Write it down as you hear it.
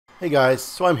Hey guys,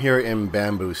 so I'm here in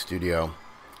Bambu Studio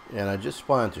and I just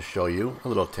wanted to show you a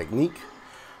little technique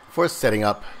for setting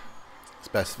up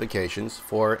specifications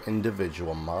for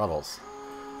individual models.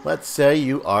 Let's say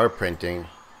you are printing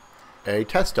a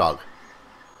test dog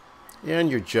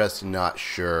and you're just not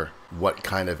sure what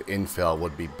kind of infill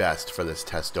would be best for this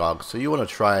test dog, so you want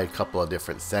to try a couple of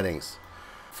different settings.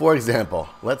 For example,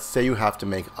 let's say you have to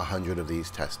make 100 of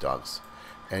these test dogs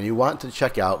and you want to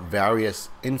check out various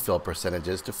infill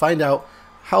percentages to find out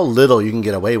how little you can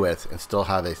get away with and still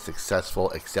have a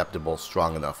successful, acceptable,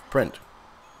 strong enough print.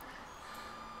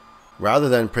 Rather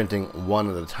than printing one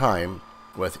at a time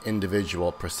with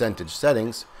individual percentage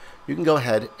settings, you can go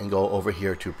ahead and go over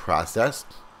here to Process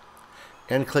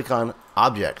and click on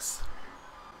Objects.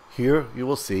 Here you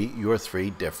will see your 3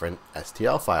 different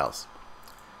STL files.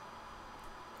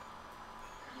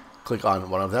 Click on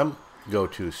one of them, go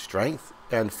to Strength,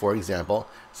 and for example,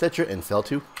 set your infill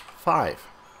to 5.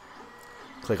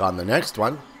 Click on the next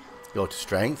one, go to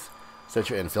Strength, set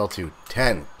your infill to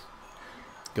 10.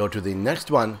 Go to the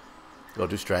next one, go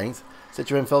to Strength, set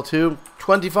your infill to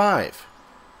 25.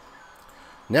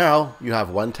 Now you have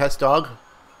one test dog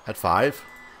at 5,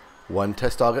 one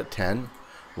test dog at 10,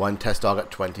 one test dog at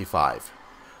 25.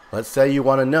 Let's say you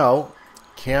want to know,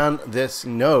 can this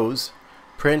nose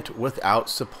print without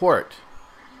support?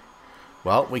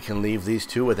 Well, we can leave these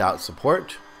 2 without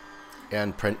support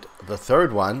and print the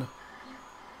 3rd one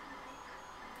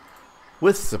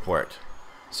with support.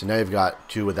 So now you've got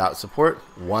 2 without support,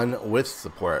 1 with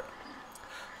support.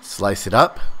 Slice it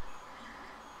up.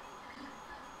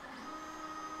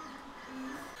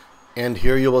 And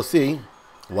here you will see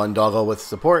 1 doggo with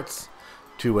supports,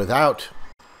 2 without,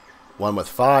 1 with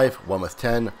 5, 1 with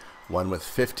 10, 1 with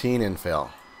 15 infill.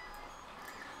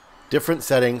 Different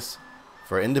settings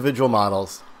for individual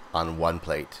models on one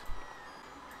plate.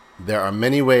 There are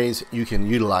many ways you can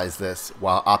utilize this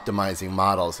while optimizing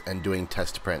models and doing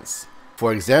test prints.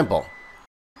 For example,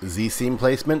 Z-seam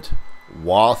placement,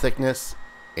 wall thickness,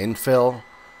 infill,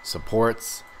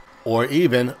 supports, or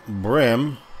even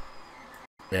brim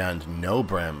and no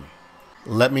brim.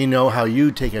 Let me know how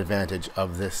you take advantage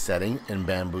of this setting in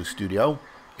Bambu Studio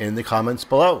in the comments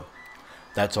below.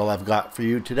 That's all I've got for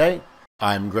you today.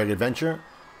 I'm Greg Adventure,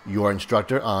 your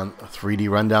instructor on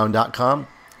 3drundown.com,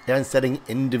 and setting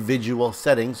individual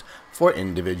settings for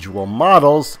individual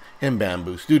models in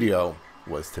Bambu Studio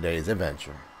was today's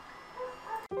adventure.